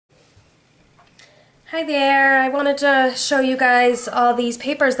Hi there, I wanted to show you guys all these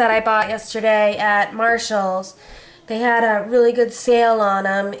papers that I bought yesterday at Marshall's. They had a really good sale on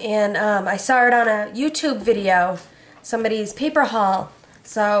them, and I saw it on a YouTube video, somebody's paper haul.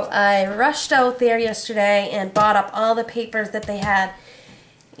 So I rushed out there yesterday and bought up all the papers that they had.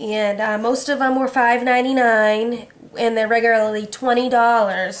 And most of them were $5.99, and they're regularly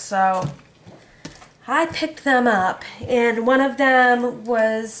 $20, so I picked them up. And one of them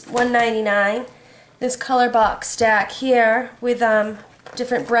was $1.99. This color box stack here with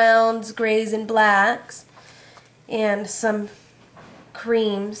different browns, grays, and blacks, and some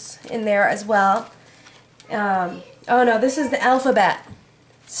creams in there as well. Oh no, this is the alphabet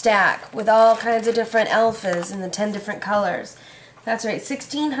stack with all kinds of different alphas in the 10 different colors. That's right,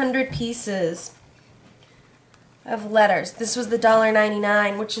 1,600 pieces of letters. This was the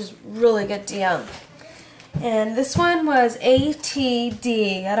 $1.99, which is really good deal. And this one was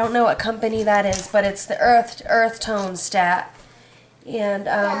ATD. I don't know what company that is, but it's the Earth Tone stack. And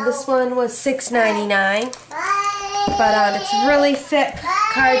this one was $6.99. But it's really thick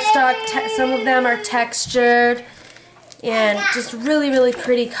cardstock. Some of them are textured. And just really, really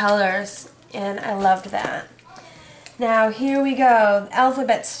pretty colors. And I loved that. Now here we go,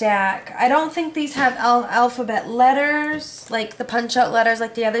 alphabet stack. I don't think these have alphabet letters, like the punch-out letters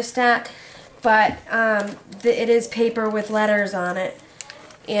like the other stack. But it is paper with letters on it,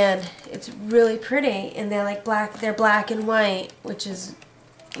 and it's really pretty. And they're like black. They're black and white, which is,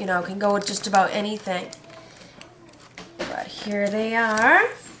 you know, can go with just about anything. But here they are.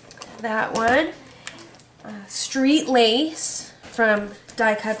 That one, Street Lace from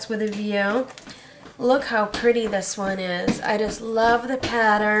Die Cuts with a View. Look how pretty this one is. I just love the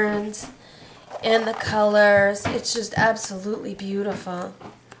patterns and the colors. It's just absolutely beautiful.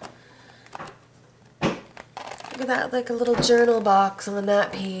 Look at that, like a little journal box on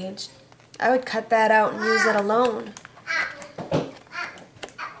that page. I would cut that out and use it alone.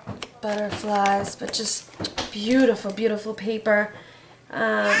 Butterflies, but just beautiful, beautiful paper.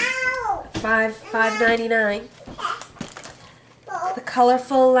 $5.99. The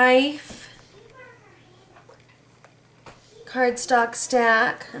Colorful Life cardstock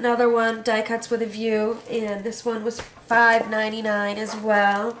stack. Another one, Die Cuts with a View, and this one was $5.99 as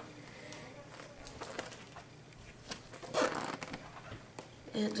well.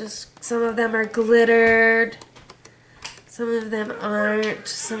 And just some of them are glittered, some of them aren't,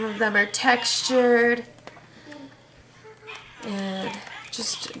 some of them are textured, and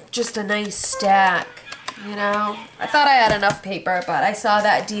just a nice stack, you know. I thought I had enough paper, but I saw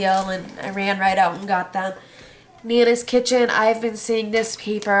that deal and I ran right out and got them. Nana's Kitchen, I've been seeing this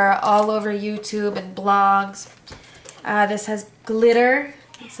paper all over YouTube and blogs. This has glitter.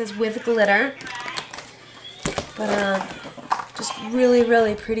 It says with glitter. But just really,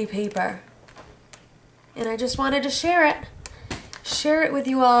 really pretty paper. And I just wanted to share it. Share it with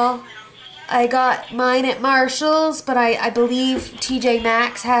you all. I got mine at Marshall's, but I believe TJ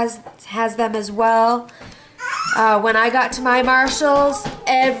Maxx has them as well. When I got to my Marshall's,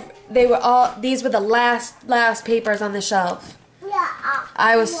 these were the last papers on the shelf.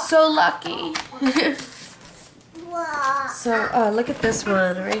 I was so lucky. So, look at this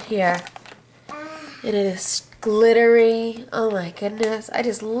one right here. It is glittery. Oh my goodness, I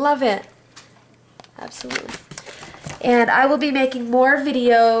just love it. Absolutely. And I will be making more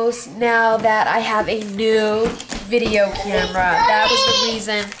videos now that I have a new video camera. That was the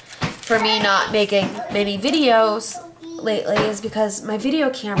reason for me not making many videos lately, is because my video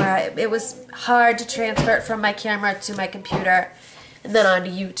camera, it was hard to transfer it from my camera to my computer and then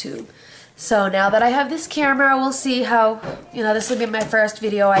onto YouTube. So now that I have this camera, we'll see how, you know, this will be my first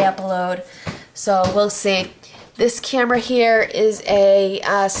video I upload. So we'll see. This camera here is a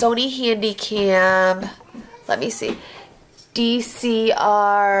Sony Handycam, let me see,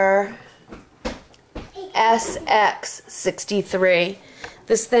 DCR SX63.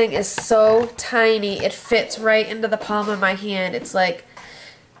 This thing is so tiny, it fits right into the palm of my hand. It's like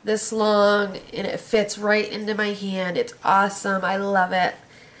this long and it fits right into my hand. It's awesome, I love it.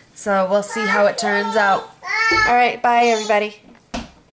 So we'll see how it turns out. Alright, bye everybody.